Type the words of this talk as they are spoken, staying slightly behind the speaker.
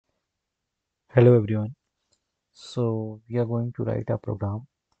Hello everyone. So we are going to write a program.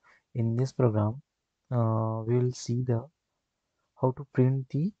 In this program, we will see the how to print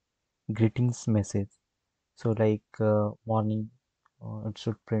the greetings message. So like morning, it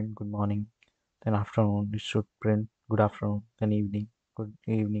should print good morning. Then afternoon, it should print good afternoon. Then evening, good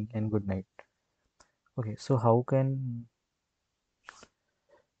evening, and good night. Okay. So how can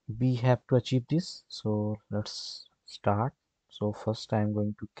we have to achieve this? So let's start. So first, I am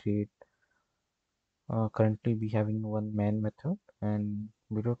going to create. Currently we having one main method, and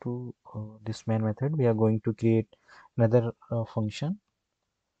below to this main method we are going to create another function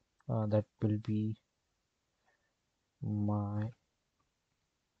that will be my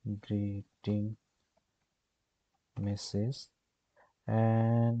greeting message,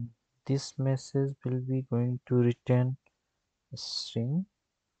 and this message will be going to return a string.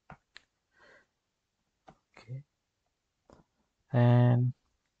 Okay, and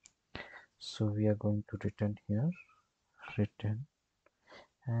so we are going to return here return,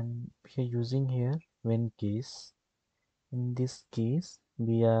 and we are using here when case. In this case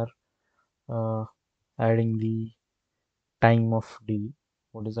we are uh, adding the time of day.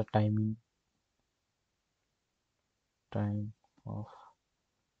 What is the time of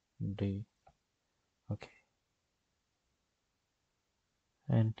day? Okay,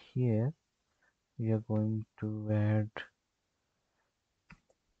 and here we are going to add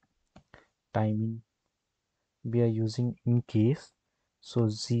timing. We are using in case, so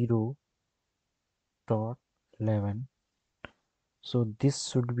 0 dot 11. So this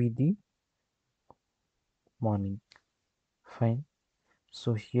should be the morning. Fine.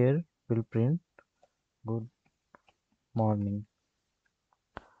 So here we'll print good morning.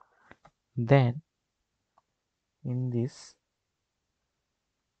 Then in this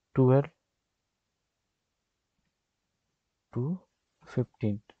 12 to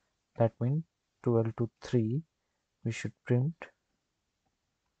 15, that means 12 to 3, we should print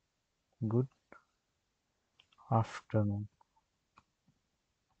good afternoon.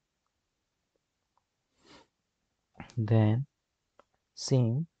 Then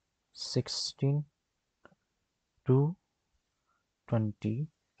same 16 to 20,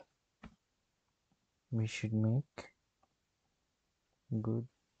 we should make good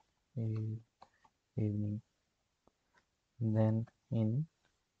evening. Then in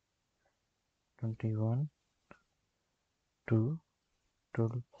 21 to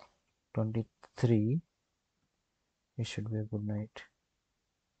 23, it should be a good night.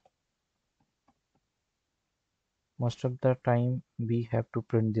 Most of the time we have to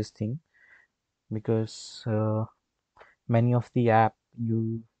print this thing because many of the app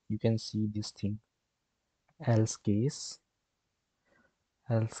you can see this thing. Else case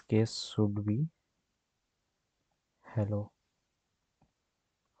should be hello.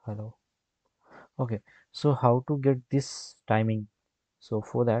 Okay, so how to get this timing? So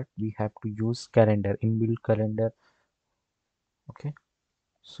for that we have to use calendar, inbuilt calendar. Okay,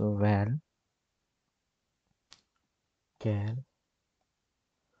 so val cal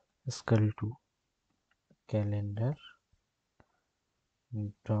is equal to calendar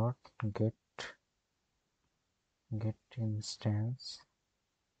dot get instance,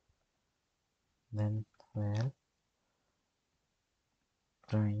 then val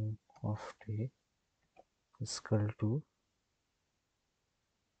time of day is equal to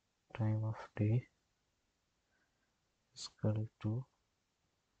time of day is equal to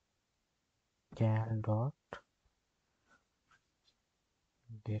cal dot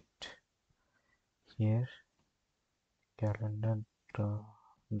get here calendar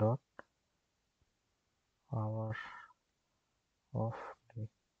dot hour of day.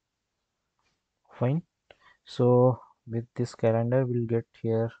 Fine. So with this calendar we'll get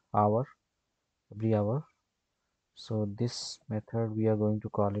here hour, every hour. So this method we are going to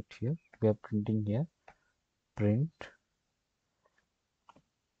call it here. We are printing here print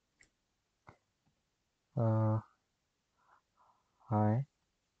uh, hi,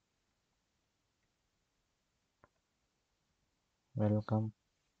 welcome,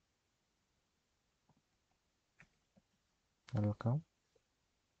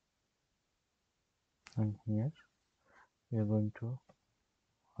 and here we are going to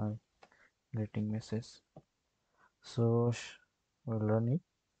hi greeting message. So we'll run it.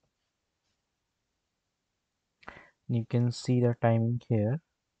 You can see the timing here.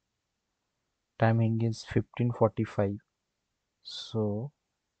 Timing is 15:45. So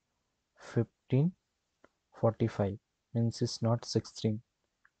 15:45 means it's not 16.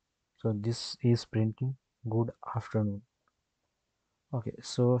 So this is printing good afternoon. Okay,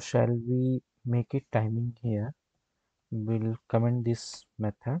 so shall we make it timing here? We'll comment this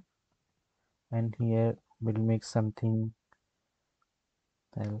method and here we'll make something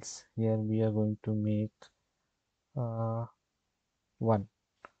else. Here we are going to make uh, 1.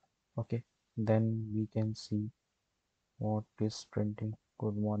 Okay, then we can see what is printing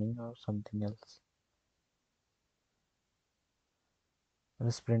good morning or something else. It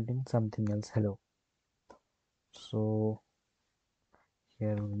is printing something else, hello. So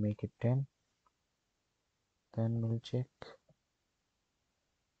here we'll make it 10. Then we'll check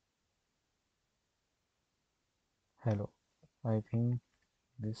hello. I think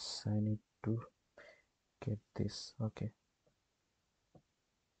this I need to get this. Okay,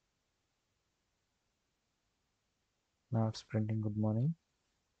 now it's printing good morning.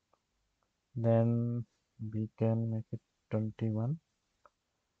 Then we can make it 21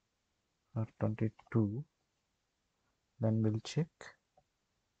 or 22. Then we'll check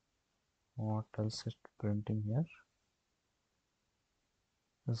what else is printing here.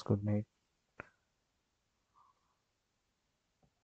 That's good night.